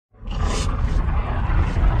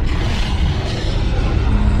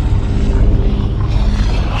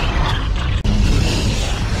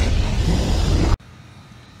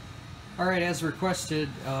as requested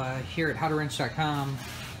here at howtowrench.com,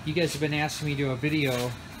 you guys have been asking me to do a video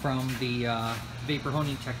from the vapor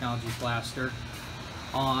honing technology blaster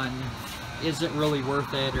on is it really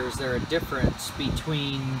worth it, or is there a difference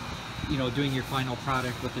between, you know, doing your final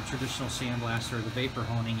product with the traditional sandblaster or the vapor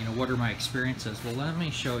honing. You know, what are my experiences? Well, let me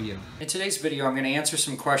show you. In today's video, I'm going to answer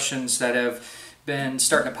some questions that have been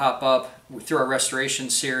starting to pop up through our restoration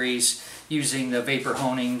series using the vapor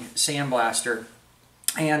honing sandblaster.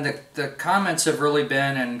 And the comments have really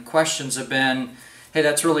been, and questions have been, hey,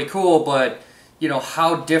 that's really cool, but you know,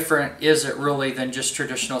 how different is it really than just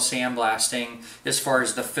traditional sandblasting as far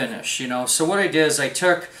as the finish, you know? So what I did is I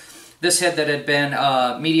took this head that had been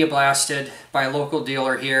media blasted by a local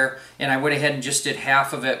dealer here, and I went ahead and just did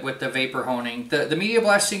half of it with the vapor honing. The media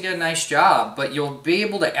blasting did a nice job, but you'll be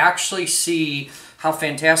able to actually see how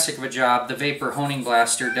fantastic of a job the vapor honing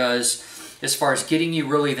blaster does as far as getting you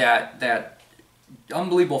really that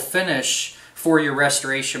unbelievable finish for your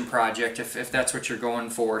restoration project, if that's what you're going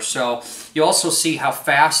for. So you also see how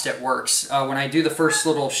fast it works. When I do the first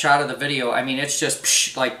little shot of the video, I mean, it's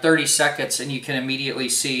just like 30 seconds and you can immediately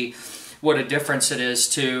see what a difference it is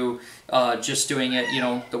to just doing it, you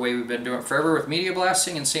know, the way we've been doing it forever with media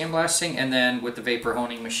blasting and sandblasting, and then with the vapor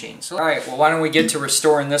honing machine. So, all right, well, why don't we get to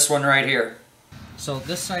restoring this one right here? So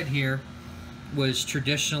this side here was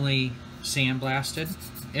traditionally sandblasted.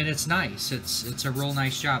 And it's nice. It's a real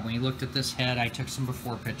nice job. When you looked at this head, I took some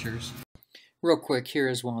before pictures. Real quick, here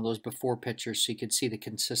is one of those before pictures so you could see the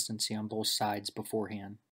consistency on both sides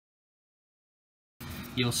beforehand.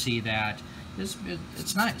 You'll see that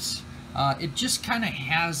it's nice. It just kind of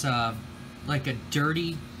has like a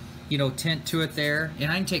dirty, you know, tint to it there. And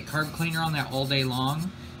I can take carb cleaner on that all day long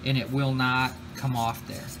and it will not come off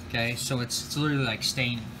there. Okay, so it's literally like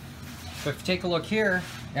staining. But if you take a look here,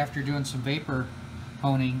 after doing some vapor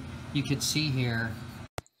honing, you can see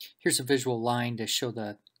here's a visual line to show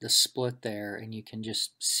the split there, and you can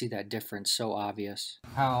just see that difference, so obvious.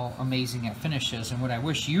 How amazing that finish is, and what I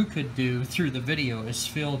wish you could do through the video is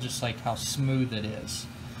feel just like how smooth it is.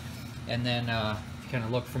 And then if you kind of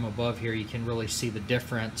look from above here, you can really see the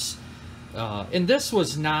difference. And this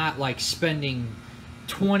was not like spending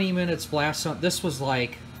 20 minutes blast on, this was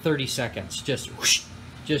like 30 seconds, just whoosh,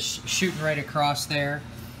 just shooting right across there.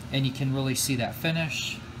 And you can really see that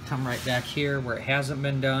finish. Come right back here where it hasn't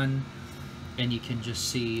been done, and you can just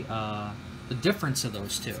see the difference of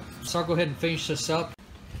those two. So I'll go ahead and finish this up.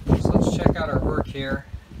 So let's check out our work here.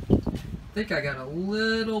 I think I got a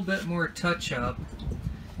little bit more touch up.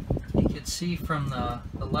 You can see from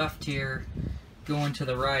the left here going to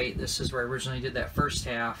the right, this is where I originally did that first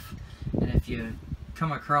half. And if you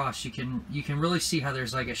come across, you can really see how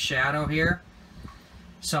there's like a shadow here.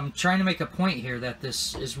 So I'm trying to make a point here that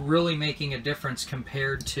this is really making a difference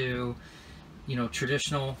compared to, you know,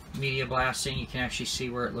 traditional media blasting. You can actually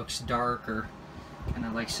see where it looks dark or kind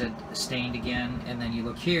of like I said, stained again. And then you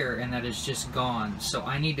look here and that is just gone. So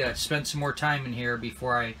I need to spend some more time in here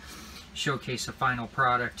before I showcase a final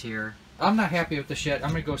product here. I'm not happy with this yet.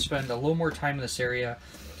 I'm going to go spend a little more time in this area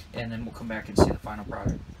and then we'll come back and see the final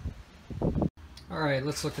product. Alright,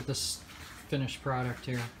 let's look at this finished product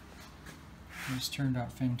here. This turned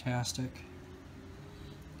out fantastic.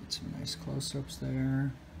 Get some nice close-ups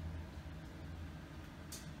there.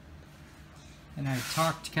 And I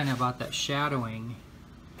talked kind of about that shadowing,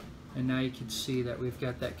 and now you can see that we've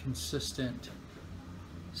got that consistent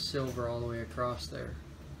silver all the way across there.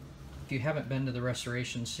 If you haven't been to the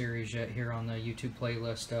restoration series yet here on the YouTube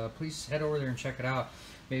playlist, please head over there and check it out.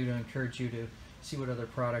 Maybe to encourage you to see what other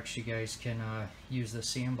products you guys can use the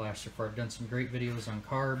sandblaster for. I've done some great videos on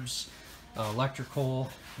carbs, electrical,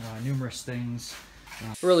 numerous things.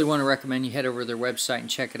 I really want to recommend you head over to their website and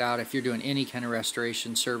check it out if you're doing any kind of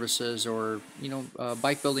restoration services or, you know,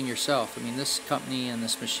 bike building yourself. I mean, this company and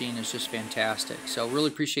this machine is just fantastic. So really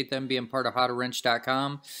appreciate them being part of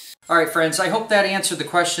howtowrench.com. All right, friends, I hope that answered the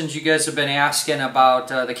questions you guys have been asking about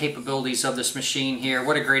the capabilities of this machine here.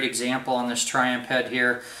 What a great example on this Triumph head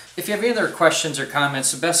here. If you have any other questions or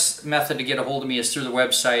comments, the best method to get a hold of me is through the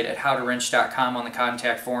website at howtowrench.com on the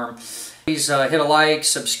contact form. Please hit a like,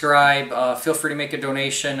 subscribe, feel free to make a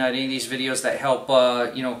donation at any of these videos that help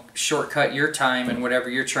you know, shortcut your time and whatever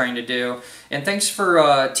you're trying to do. And thanks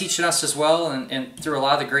for teaching us as well and through a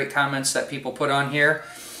lot of the great comments that people put on here.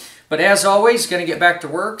 But as always, going to get back to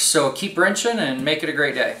work, so keep wrenching and make it a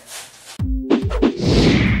great day.